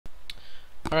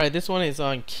Alright, this one is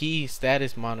on key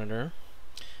status monitor,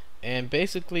 and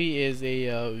basically is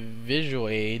a visual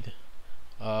aid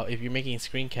if you're making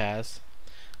screencasts,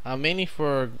 mainly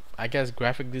for, I guess,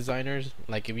 graphic designers,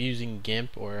 like if you're using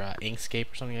GIMP or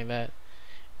Inkscape or something like that,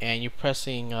 and you're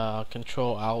pressing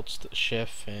Control Alt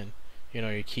Shift and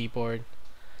your keyboard.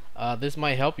 This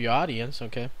might help your audience.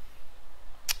 Okay,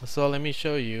 so let me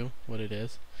show you what it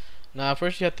is. Now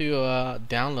first you have to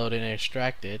download it and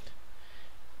extract it,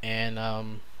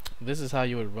 and this is how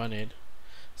you would run it.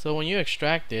 So when you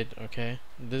extract it, okay,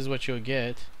 this is what you'll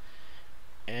get,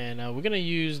 and we're gonna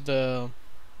use the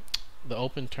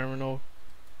Open Terminal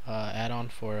add-on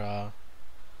for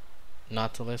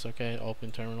Nautilus. Okay,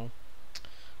 Open Terminal.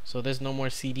 So there's no more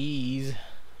CDs.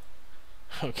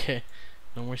 Okay,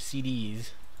 no more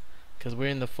CDs because we're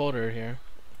in the folder here.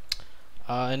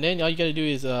 And then all you gotta do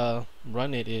is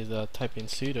run it is type in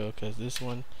sudo, because this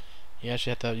one you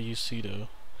actually have to use sudo.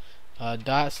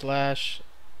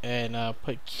 / and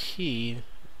put key,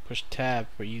 push tab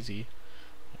for easy.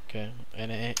 Okay,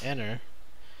 and then enter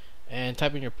and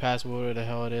type in your password, whatever the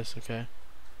hell it is. Okay,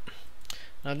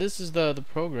 now this is the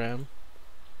program,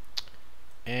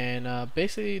 and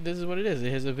basically this is what it is.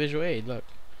 It has a visual aid. Look,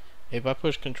 if I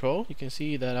push Control, you can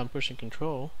see that I'm pushing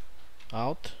Control,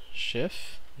 Alt,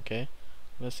 Shift. Okay,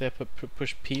 let's say I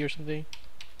push P or something.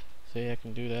 Say I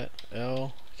can do that.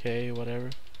 L, K,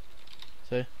 whatever.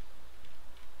 Say.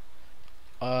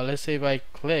 Let's say if I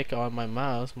click on my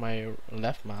mouse, my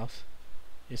left mouse,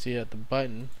 you see that the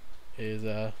button is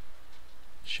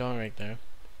showing right there.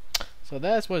 So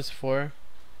that's what it's for,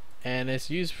 and it's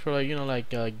used for like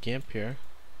GIMP here.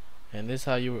 And this is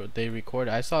how they record.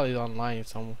 I saw it online.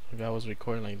 Some guy was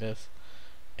recording like this,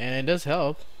 and it does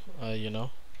help.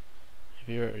 If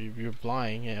you're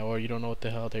blind or you don't know what the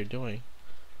hell they're doing.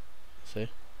 See.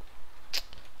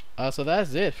 So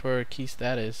that's it for key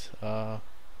status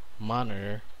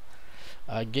monitor.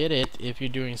 Get it if you're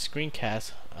doing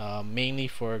screencasts, mainly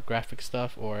for graphic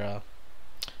stuff or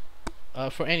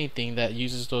for anything that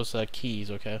uses those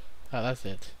keys. Okay, that's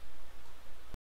it.